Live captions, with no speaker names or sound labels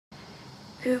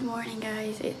Good morning,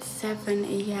 guys. It's 7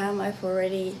 a.m. I've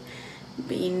already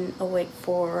been awake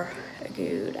for a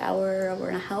good hour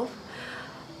and a half.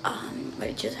 But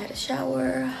I just had a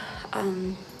shower.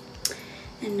 And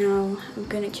now I'm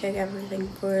gonna check everything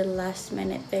for last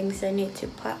minute things I need to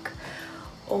pack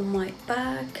on my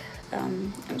bag.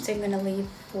 I'm still gonna leave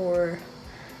for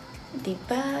the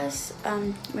bus.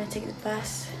 I'm gonna take the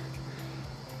bus,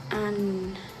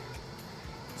 and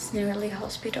it's nearly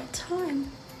hospital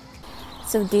time.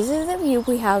 So this is the view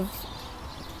we have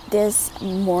this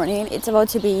morning. It's around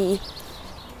 7:30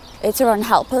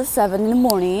 in the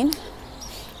morning,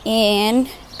 and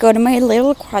got my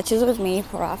little crutches with me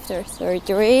for after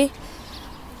surgery.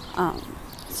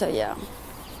 So yeah.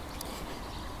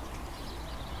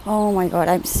 Oh my god,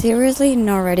 I'm seriously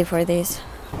not ready for this.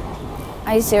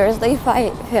 I seriously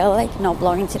feel like not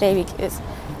vlogging today because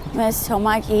my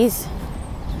stomach is...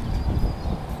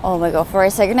 Oh my god, for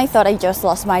a second I thought I just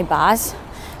lost my bus,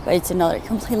 but it's another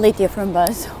completely different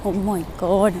bus. Oh my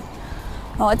god.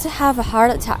 I want to have a heart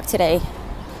attack today.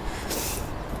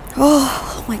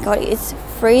 Oh my god, it's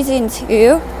freezing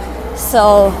too.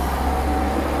 So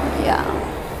yeah,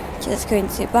 just going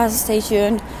to the bus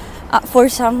station. For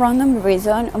some random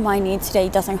reason, my knee today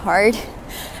doesn't hurt.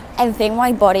 I think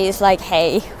my body is like,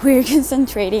 hey, we're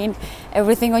concentrating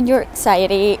everything on your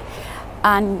anxiety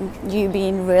and you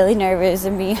being really nervous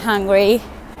and being hungry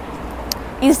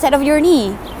instead of your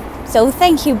knee. So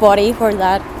thank you, body, for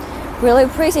that. Really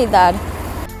appreciate that.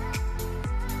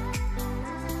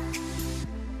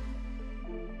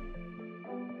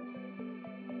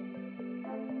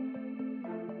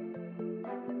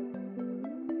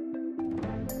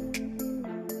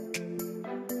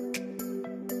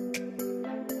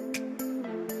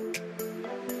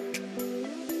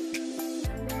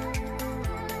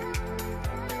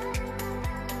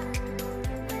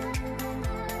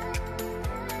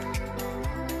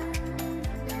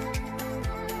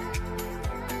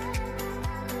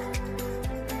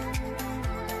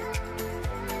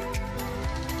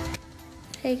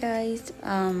 Hey guys,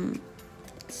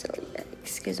 so yeah,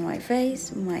 excuse my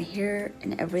face, my hair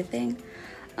and everything.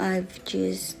 I've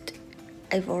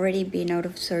already been out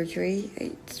of surgery.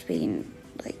 It's been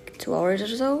like 2 hours or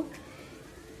so.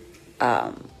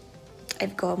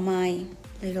 I've got my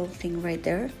little thing right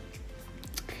there,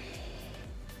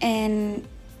 and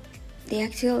they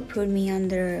actually put me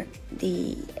under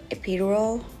the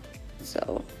epidural.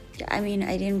 So yeah, I mean,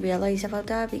 I didn't realize about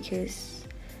that because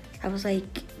I was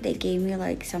like, they gave me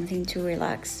like something to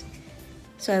relax,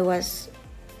 so I was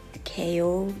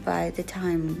KO by the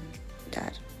time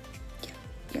that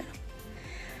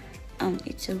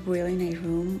it's a really nice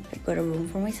room. I got a room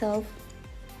for myself.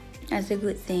 That's the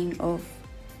good thing of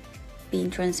being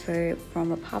transferred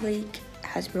from a public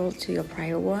hospital to a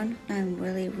private one. I'm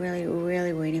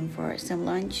really waiting for some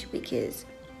lunch because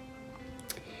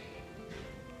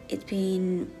it's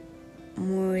been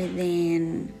more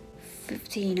than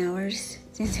 15 hours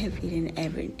since I've eaten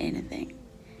anything.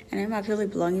 And I'm actually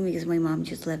vlogging because my mom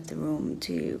just left the room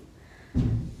to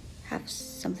have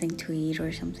something to eat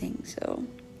or something. So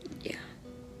yeah.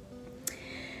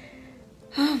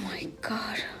 Oh my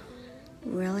god,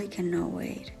 really cannot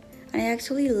wait. And I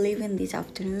actually leaving this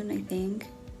afternoon. I think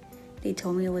they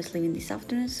told me I was leaving this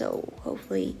afternoon, so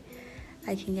hopefully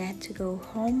I can get to go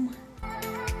home.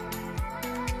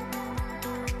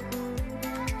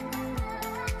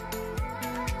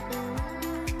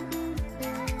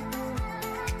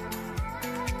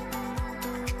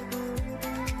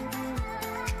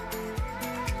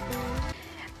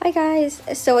 Hi guys,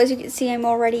 so as you can see, I'm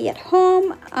already at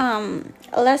home.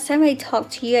 Last time I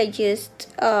talked to you, I just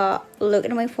looked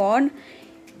at my phone.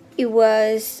 It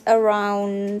was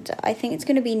around, I think it's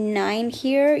gonna be 9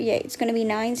 here. Yeah, it's gonna be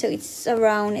 9, so it's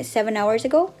around 7 hours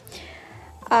ago.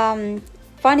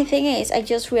 Funny thing is, I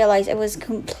just realized I was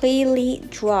completely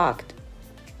drugged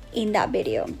in that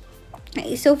video.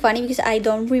 It's so funny because I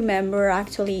don't remember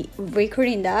actually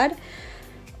recording that.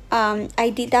 I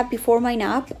did that before my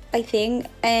nap, I think,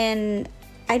 and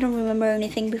I don't remember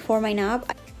anything before my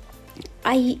nap.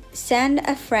 I sent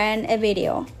a friend a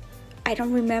video. I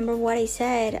don't remember what I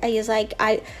said. I just like,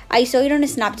 I saw it on a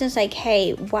Snapchat and was like,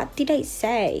 hey, what did I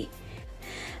say?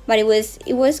 But it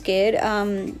was good.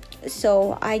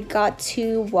 So I got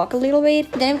to walk a little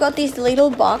bit. Then I've got this little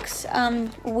box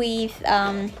with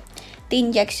the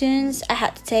injections I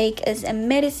had to take as a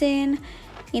medicine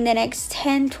in the next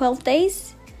 10-12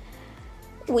 days,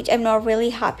 which I'm not really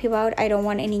happy about. I don't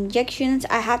want any injections.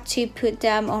 I had to put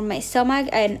them on my stomach,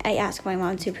 and I asked my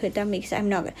mom to put them because I'm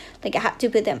not like, I had to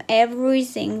put them every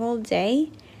single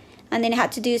day. And then I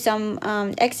had to do some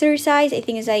exercise. I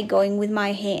think it's like going with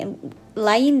my hand,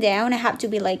 lying down, I have to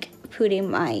be like putting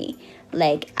my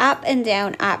leg up and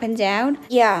down, up and down.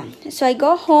 Yeah, so I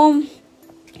got home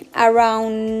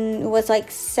around, it was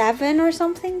like 7 or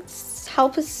something,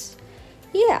 half past,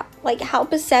 yeah, like half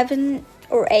past 7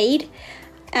 or 8.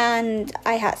 And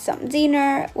I had some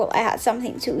dinner. Well, I had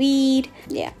something to eat.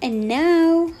 Yeah, and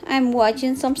now I'm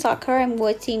watching some soccer. I'm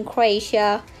watching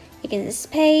Croatia against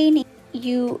Spain,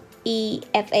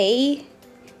 UEFA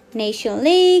Nation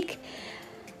League.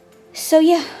 So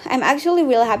yeah, I'm actually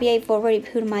really happy. I've already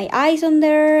put my eyes on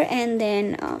there, and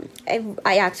then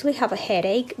I actually have a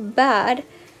headache, but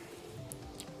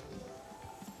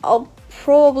I'll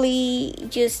probably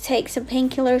just take some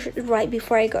painkillers right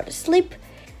before I go to sleep.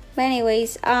 But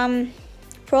anyways,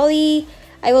 probably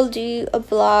I will do a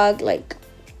vlog like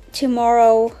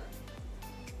tomorrow,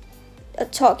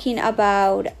 talking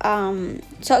about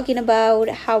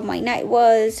how my night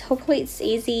was. Hopefully it's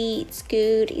easy, it's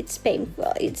good, it's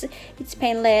painful, it's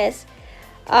painless.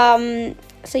 So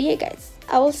yeah guys,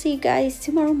 I will see you guys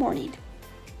tomorrow morning.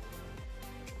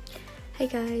 Hey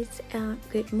guys,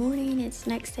 good morning. It's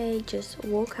next day. Just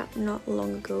woke up not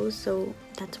long ago, so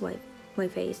that's why my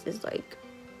face is like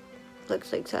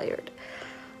looks like tired,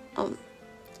 and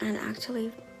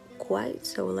actually quite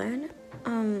swollen.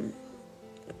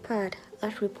 But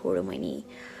that report on my knee,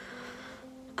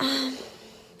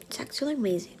 it's actually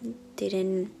amazing.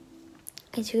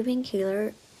 I took a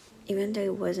painkiller, even though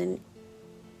it wasn't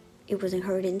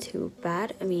hurting too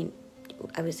bad. I mean,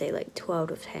 I would say like 2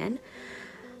 out of 10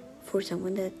 for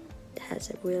someone that has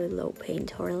a really low pain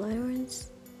tolerance.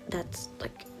 That's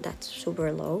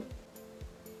super low.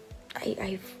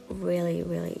 I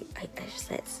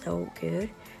slept so good.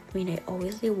 I mean, I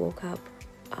obviously woke up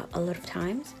a lot of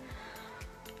times,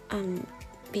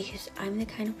 because I'm the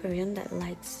kind of person that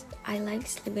I like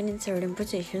sleeping in certain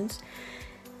positions,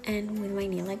 and with my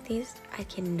knee like this, I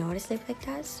cannot sleep like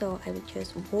that. So I would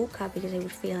just woke up because I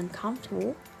would feel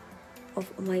uncomfortable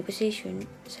of my position,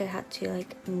 so I had to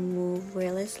like move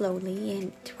really slowly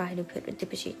and try to put the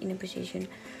position in a position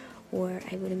where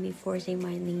I wouldn't be forcing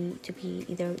my knee to be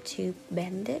either too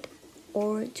bended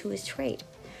or too straight.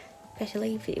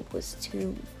 Especially if it was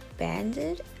too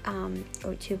bended,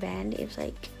 or too bent, it's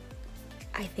like,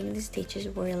 I think the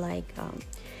stitches were like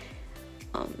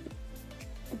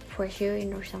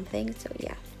pressuring or something. So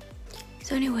yeah.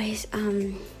 So anyways,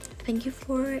 thank you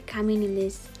for coming in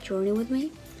this journey with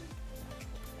me.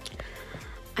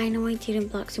 I know I didn't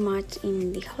vlog so much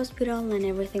in the hospital and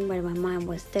everything, but my mom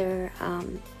was there.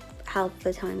 Half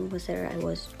the time was there, I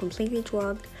was completely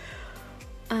drugged.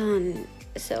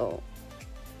 So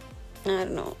I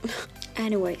don't know.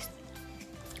 Anyways,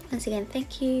 once again,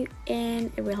 thank you,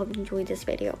 and I really hope you enjoyed this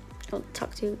video. I'll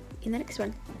talk to you in the next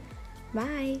one.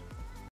 Bye.